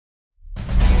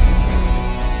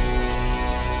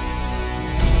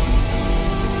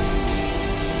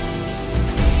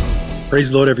Praise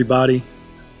the Lord, everybody.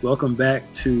 Welcome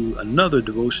back to another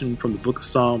devotion from the book of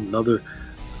Psalm, another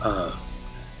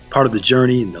part of the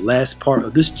journey and the last part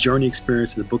of this journey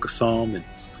experience in the book of Psalm. And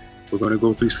we're going to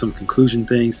go through some conclusion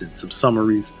things and some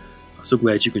summaries. I'm so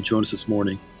glad you can join us this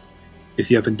morning. If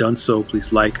you haven't done so,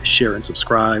 please like, share, and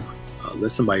subscribe.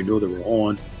 Let somebody know that we're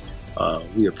on.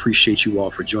 We appreciate you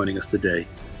all for joining us today.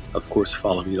 Of course,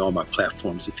 follow me on all my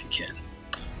platforms if you can.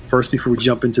 First, before we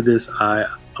jump into this,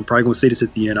 I'm probably going to say this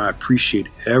at the end. I appreciate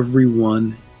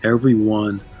everyone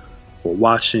for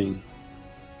watching,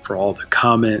 for all the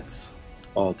comments,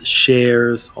 all the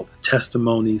shares, all the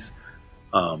testimonies.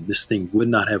 This thing would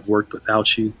not have worked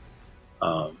without you.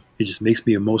 It just makes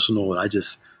me emotional, and I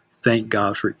just thank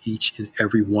God for each and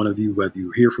every one of you, whether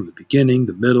you're here from the beginning,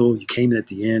 the middle, you came in at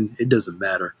the end. It doesn't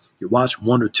matter. You watched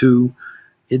one or two.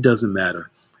 It doesn't matter.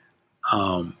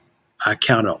 I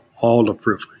count it all a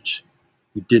privilege.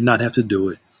 You did not have to do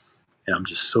it. And I'm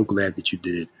just so glad that you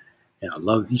did. And I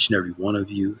love each and every one of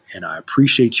you. And I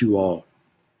appreciate you all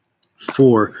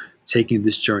for taking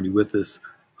this journey with us.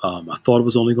 I thought it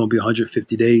was only going to be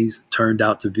 150 days. It turned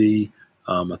out to be,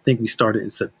 I think we started in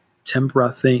September,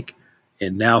 I think.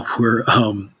 And now we're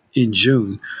in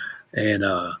June. And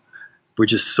we're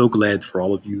just so glad for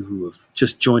all of you who have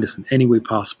just joined us in any way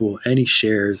possible, any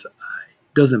shares.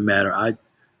 It doesn't matter.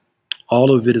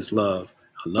 All of it is love.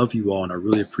 I love you all, and I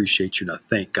really appreciate you, and I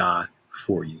thank God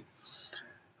for you.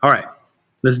 All right,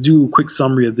 let's do a quick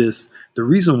summary of this. The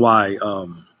reason why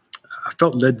I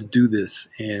felt led to do this,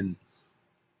 and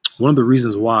one of the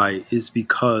reasons why is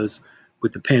because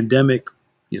with the pandemic,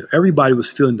 everybody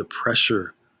was feeling the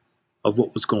pressure of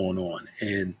what was going on.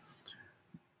 And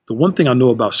the one thing I know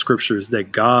about Scripture is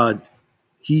that God,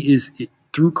 He is,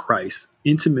 through Christ,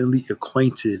 intimately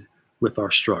acquainted with our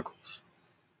struggles.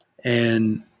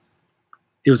 And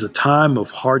it was a time of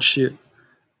hardship,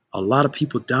 a lot of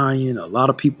people dying, a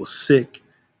lot of people sick.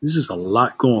 There's just a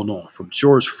lot going on, from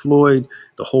George Floyd,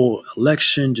 the whole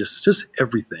election, just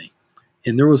everything.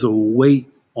 And there was a weight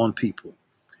on people.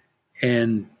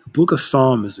 And the book of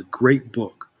Psalm is a great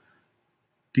book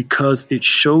because it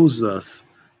shows us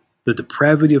the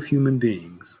depravity of human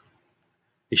beings.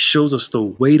 It shows us the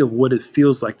weight of what it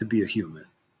feels like to be a human.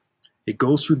 It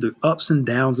goes through the ups and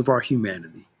downs of our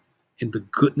humanity and the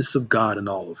goodness of God in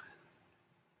all of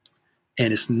it.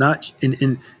 And it's not,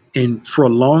 and for a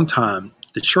long time,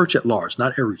 the church at large,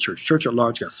 not every church at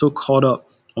large got so caught up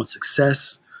on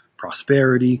success,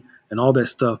 prosperity, and all that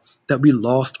stuff that we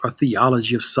lost our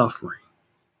theology of suffering.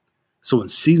 So when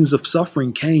seasons of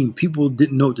suffering came, people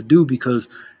didn't know what to do because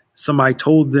somebody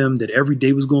told them that every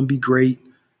day was going to be great.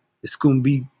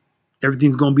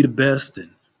 Everything's going to be the best. And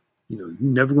you're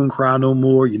never going to cry no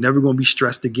more. You're never going to be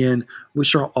stressed again,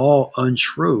 which are all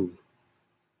untrue.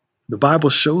 The Bible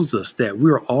shows us that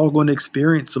we're all going to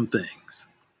experience some things.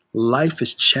 Life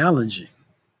is challenging,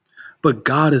 but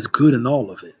God is good in all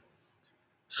of it.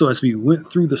 So as we went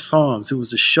through the Psalms, it was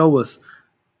to show us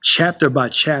chapter by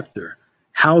chapter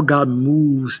how God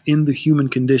moves in the human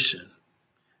condition.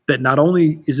 That not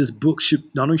only should this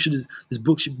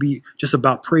book be just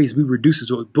about praise, we reduce it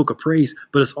to a book of praise,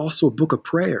 but it's also a book of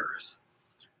prayers.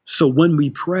 So when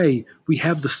we pray, we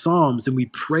have the Psalms and we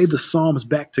pray the Psalms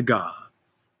back to God.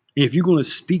 And if you're going to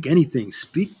speak anything,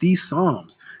 speak these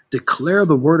Psalms. Declare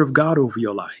the word of God over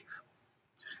your life.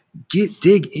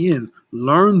 Dig in,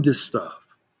 learn this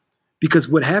stuff. Because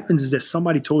what happens is that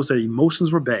somebody told us that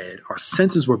emotions were bad, our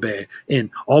senses were bad, and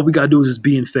all we got to do is just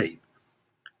be in faith.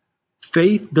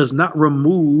 Faith does not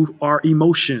remove our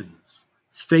emotions.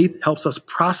 Faith helps us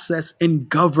process and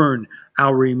govern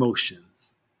our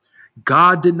emotions.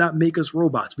 God did not make us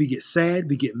robots. We get sad,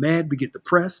 we get mad, we get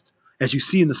depressed. As you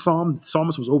see in the Psalm, the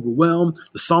psalmist was overwhelmed.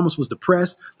 The psalmist was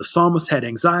depressed. The psalmist had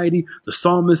anxiety. The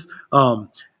psalmist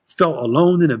felt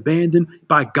alone and abandoned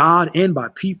by God and by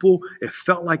people. It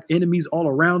felt like enemies all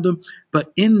around him.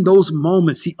 But in those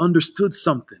moments, he understood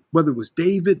something, whether it was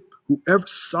David,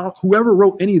 whoever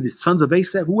wrote any of the sons of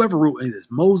Asaph, whoever wrote any of this,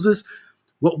 Moses.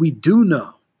 What we do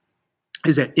know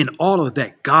is that in all of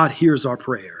that, God hears our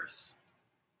prayers.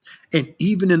 And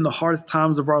even in the hardest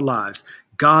times of our lives,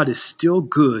 God is still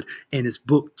good, and his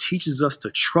book teaches us to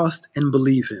trust and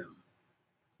believe him.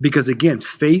 Because again,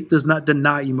 faith does not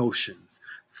deny emotions.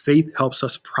 Faith helps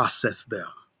us process them.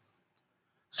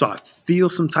 So I feel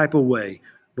some type of way,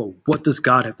 but what does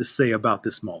God have to say about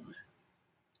this moment?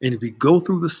 And if we go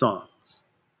through the Psalms,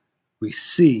 we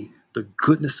see the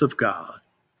goodness of God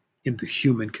in the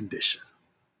human condition.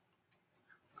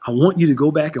 I want you to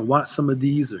go back and watch some of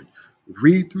these and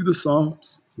read through the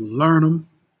Psalms, learn them.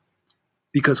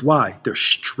 Because why? They're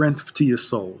strength to your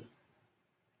soul.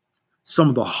 Some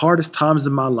of the hardest times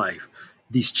in my life,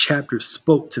 these chapters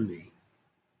spoke to me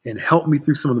and helped me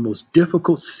through some of the most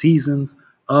difficult seasons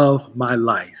of my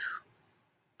life.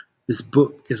 This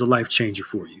book is a life changer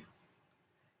for you.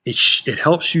 It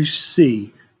helps you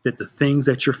see that the things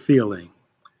that you're feeling,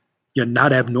 you're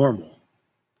not abnormal.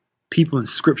 People in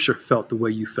Scripture felt the way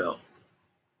you felt.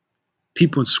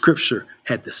 People in Scripture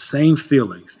had the same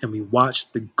feelings, and we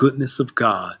watched the goodness of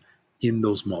God in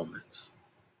those moments.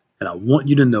 And I want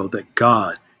you to know that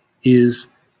God is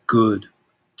good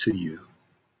to you.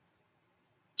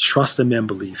 Trust Him and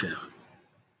believe Him.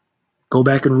 Go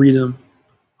back and read Him.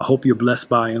 I hope you're blessed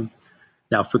by Him.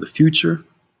 Now, for the future,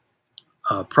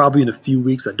 probably in a few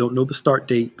weeks, I don't know the start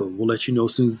date, but we'll let you know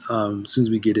as soon as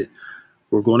we get it.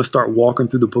 We're going to start walking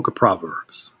through the book of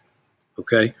Proverbs.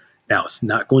 Okay? Now, it's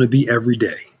not going to be every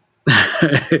day.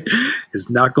 It's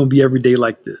not going to be every day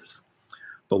like this.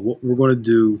 But what we're going to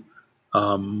do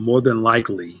more than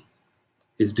likely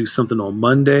is do something on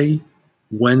Monday,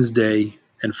 Wednesday,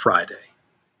 and Friday.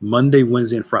 Monday,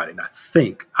 Wednesday, and Friday. And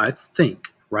I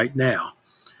think right now,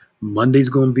 Monday's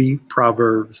going to be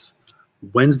Proverbs.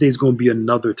 Wednesday's going to be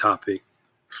another topic.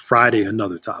 Friday,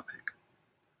 another topic.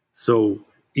 So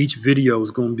each video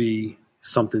is going to be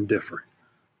something different.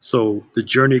 So the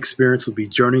journey experience will be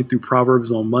journeying through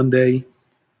Proverbs on Monday.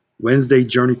 Wednesday,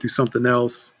 journey through something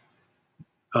else.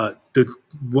 And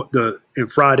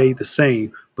Friday, the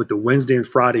same, but the Wednesday and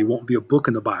Friday won't be a book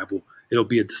in the Bible. It'll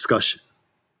be a discussion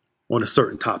on a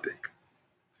certain topic.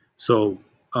 So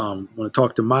I want to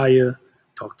talk to Maya,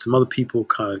 talk to some other people,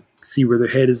 kind of see where their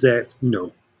head is at,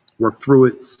 work through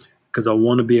it, because I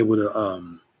want to be able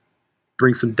to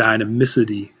bring some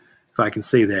dynamicity, if I can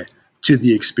say that, to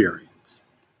the experience.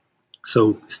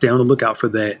 So stay on the lookout for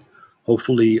that.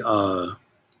 Hopefully, I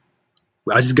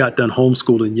just got done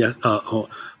homeschooling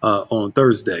on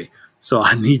Thursday, so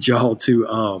I need y'all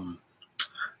to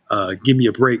give me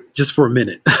a break just for a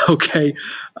minute, okay?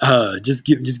 Just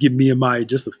give me and Maya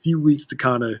just a few weeks to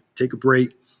kind of take a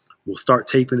break. We'll start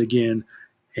taping again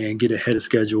and get ahead of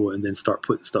schedule, and then start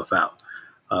putting stuff out.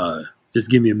 Just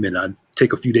give me a minute. I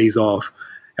take a few days off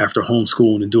after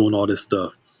homeschooling and doing all this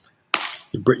stuff.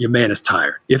 Your man is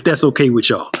tired, if that's okay with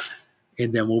y'all.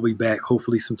 And then we'll be back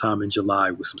hopefully sometime in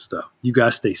July with some stuff. You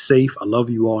guys stay safe. I love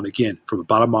you all. And again, from the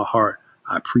bottom of my heart,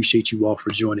 I appreciate you all for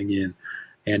joining in.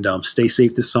 And stay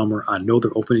safe this summer. I know they're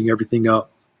opening everything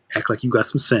up. Act like you got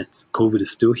some sense. COVID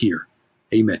is still here.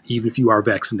 Amen. Even if you are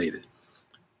vaccinated,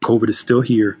 COVID is still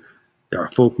here. There are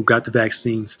folk who got the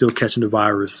vaccine still catching the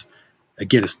virus.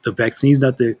 Again, the vaccine's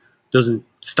doesn't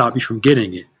stop you from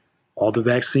getting it. All the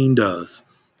vaccine does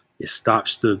is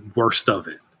stops the worst of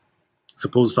it. It's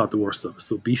supposed to stop the worst of it.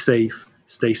 So be safe,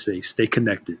 stay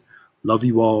connected. Love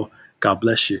you all. God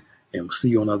bless you. And we'll see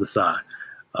you on the other side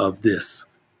of this,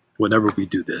 whenever we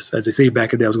do this. As they say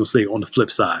back in the day, I was going to say on the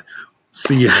flip side.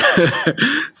 See you.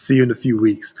 See you in a few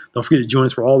weeks. Don't forget to join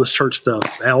us for all this church stuff.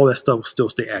 All that stuff will still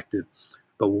stay active,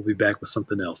 but we'll be back with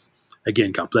something else.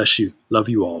 Again, God bless you. Love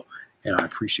you all. And I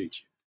appreciate you.